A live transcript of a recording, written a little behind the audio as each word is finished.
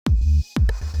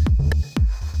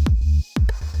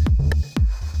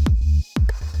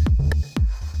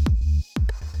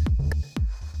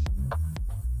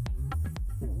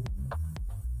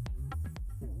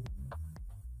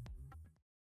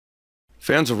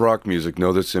Fans of rock music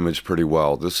know this image pretty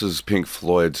well. This is Pink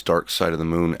Floyd's Dark Side of the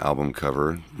Moon album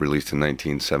cover, released in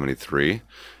 1973,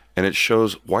 and it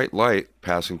shows white light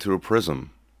passing through a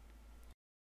prism.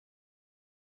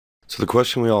 So the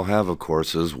question we all have, of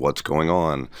course, is what's going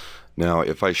on? Now,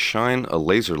 if I shine a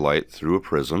laser light through a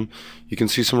prism, you can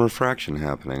see some refraction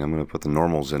happening. I'm going to put the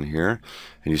normals in here,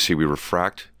 and you see we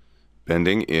refract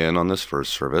bending in on this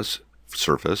first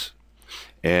surface.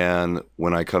 And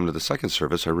when I come to the second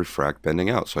surface, I refract bending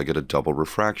out, so I get a double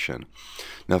refraction.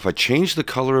 Now, if I change the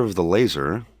color of the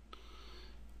laser,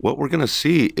 what we're going to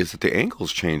see is that the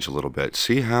angles change a little bit.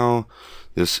 See how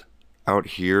this out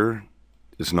here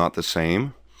is not the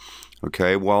same?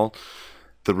 Okay, well,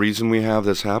 the reason we have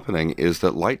this happening is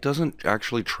that light doesn't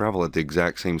actually travel at the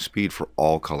exact same speed for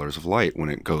all colors of light when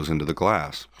it goes into the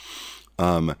glass.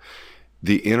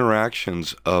 The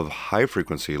interactions of high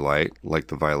frequency light, like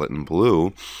the violet and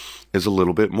blue, is a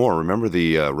little bit more. Remember,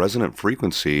 the resonant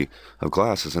frequency of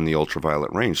glass is in the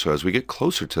ultraviolet range. So as we get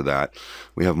closer to that,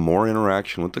 we have more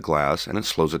interaction with the glass, and it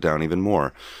slows it down even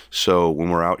more. So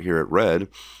when we're out here at red,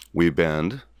 we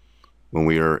bend. When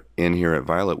we are in here at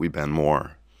violet, we bend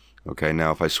more. Okay,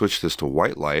 now if I switch this to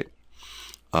white light,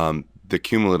 the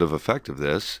cumulative effect of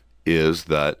this is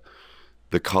that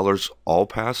the colors all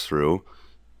pass through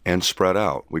and spread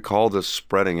out. We call this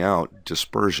spreading out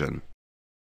dispersion.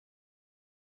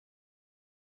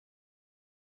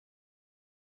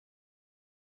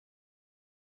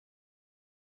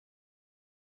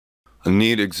 A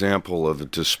neat example of a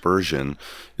dispersion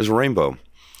is a rainbow.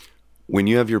 When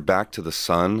you have your back to the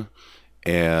sun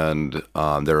and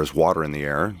there is water in the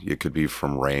air, it could be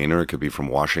from rain or it could be from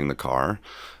washing the car,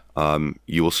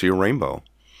 you will see a rainbow.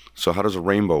 So how does a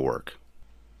rainbow work?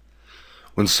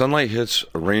 When sunlight hits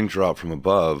a raindrop from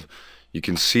above, you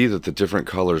can see that the different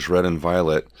colors, red and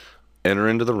violet, enter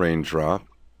into the raindrop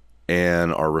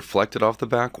and are reflected off the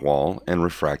back wall and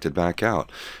refracted back out.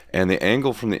 And the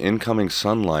angle from the incoming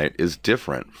sunlight is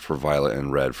different for violet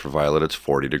and red. For violet, it's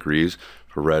 40 degrees.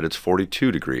 For red, it's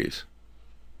 42 degrees.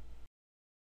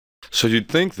 So you'd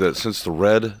think that since the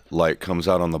red light comes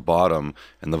out on the bottom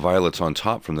and the violet's on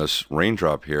top from this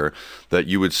raindrop here, that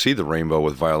you would see the rainbow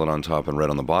with violet on top and red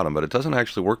on the bottom, but it doesn't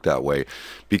actually work that way.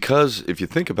 Because if you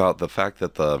think about the fact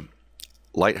that the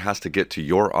light has to get to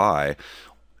your eye,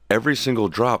 every single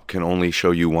drop can only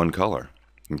show you one color.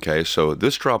 Okay, so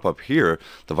this drop up here,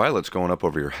 the violet's going up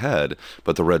over your head,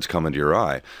 but the red's coming to your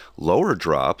eye. Lower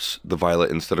drops, the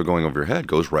violet, instead of going over your head,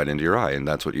 goes right into your eye, and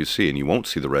that's what you see, and you won't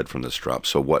see the red from this drop.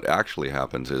 So what actually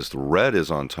happens is the red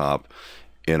is on top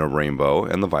in a rainbow,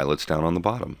 and the violet's down on the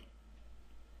bottom.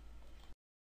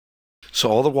 So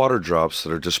all the water drops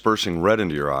that are dispersing red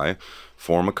into your eye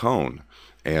form a cone,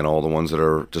 and all the ones that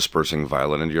are dispersing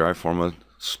violet into your eye form a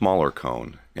smaller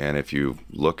cone. And if you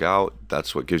look out,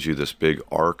 that's what gives you this big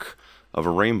arc of a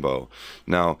rainbow.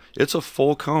 Now, it's a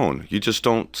full cone. You just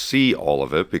don't see all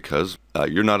of it because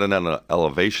you're not in an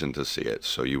elevation to see it.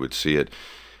 So you would see it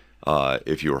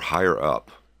if you were higher up,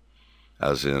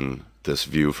 as in this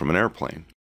view from an airplane.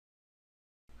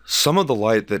 Some of the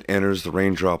light that enters the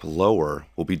raindrop lower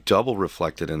will be double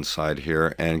reflected inside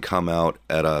here and come out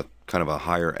at a kind of a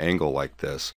higher angle like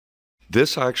this.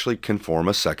 This actually can form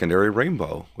a secondary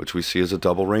rainbow, which we see as a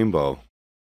double rainbow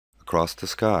across the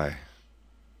sky.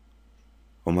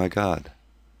 Oh my God.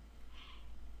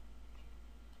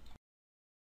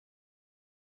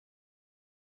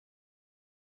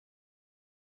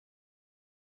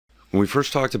 When we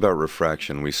first talked about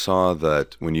refraction, we saw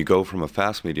that when you go from a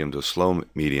fast medium to a slow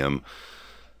medium,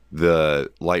 the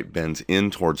light bends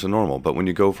in towards the normal. But when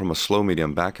you go from a slow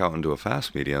medium back out into a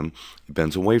fast medium, it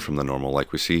bends away from the normal,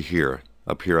 like we see here.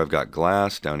 Up here I've got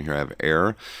glass, down here I have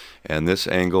air, and this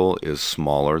angle is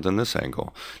smaller than this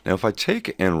angle. Now if I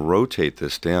take and rotate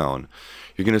this down,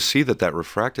 you're going to see that that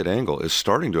refracted angle is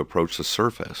starting to approach the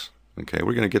surface. Okay,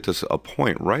 we're going to get to a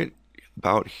point right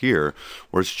about here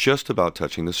where it's just about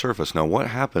touching the surface. Now what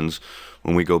happens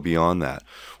when we go beyond that?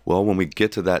 Well, when we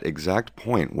get to that exact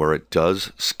point where it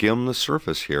does skim the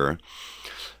surface here,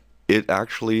 it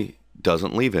actually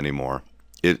doesn't leave anymore.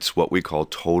 It's what we call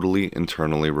totally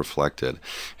internally reflected.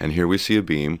 And here we see a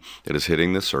beam that is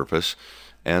hitting the surface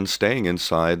and staying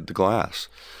inside the glass.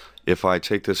 If I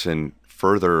take this and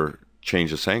further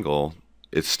change this angle,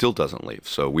 it still doesn't leave.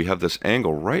 So we have this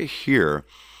angle right here.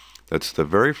 That's the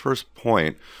very first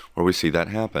point where we see that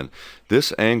happen.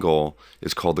 This angle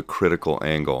is called the critical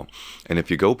angle. And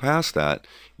if you go past that,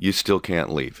 you still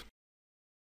can't leave.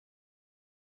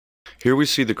 Here we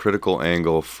see the critical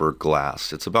angle for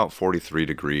glass. It's about 43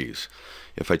 degrees.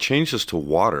 If I change this to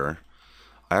water,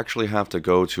 I actually have to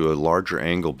go to a larger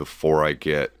angle before I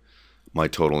get my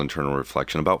total internal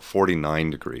reflection, about 49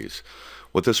 degrees.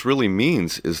 What this really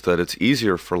means is that it's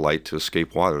easier for light to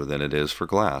escape water than it is for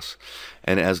glass.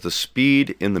 And as the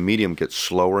speed in the medium gets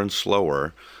slower and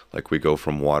slower, like we go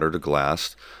from water to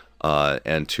glass,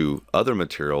 and to other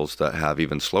materials that have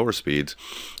even slower speeds,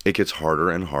 it gets harder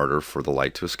and harder for the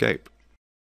light to escape.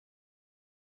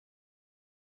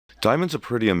 Diamond's a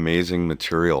pretty amazing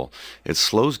material. It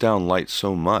slows down light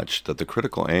so much that the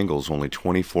critical angle is only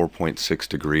 24.6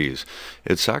 degrees.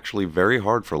 It's actually very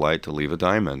hard for light to leave a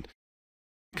diamond.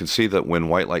 You can see that when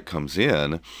white light comes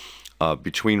in,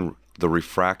 between the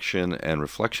refraction and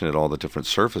reflection at all the different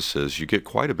surfaces, you get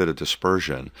quite a bit of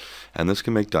dispersion. And this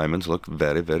can make diamonds look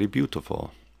very, very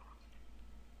beautiful.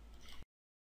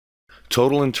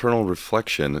 Total internal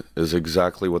reflection is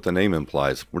exactly what the name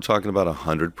implies. We're talking about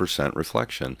 100%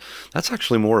 reflection. That's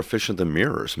actually more efficient than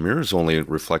mirrors. Mirrors only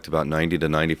reflect about 90 to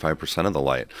 95% of the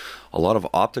light. A lot of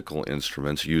optical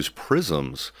instruments use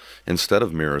prisms instead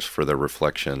of mirrors for their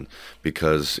reflection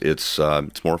because it's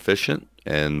more efficient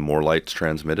and more light's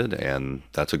transmitted, and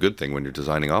that's a good thing when you're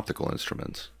designing optical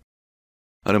instruments.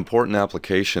 An important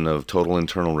application of total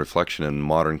internal reflection in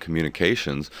modern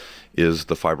communications is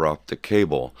the fiber optic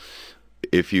cable.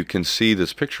 If you can see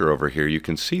this picture over here, you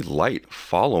can see light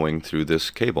following through this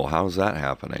cable. How is that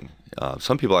happening?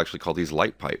 Some people actually call these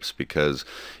light pipes because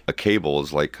a cable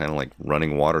is kind of like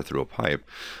running water through a pipe.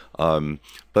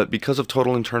 But because of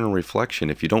total internal reflection,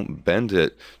 if you don't bend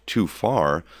it too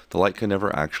far, the light can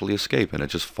never actually escape and it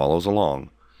just follows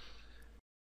along.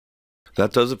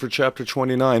 That does it for chapter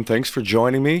 29. Thanks for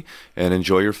joining me and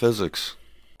enjoy your physics.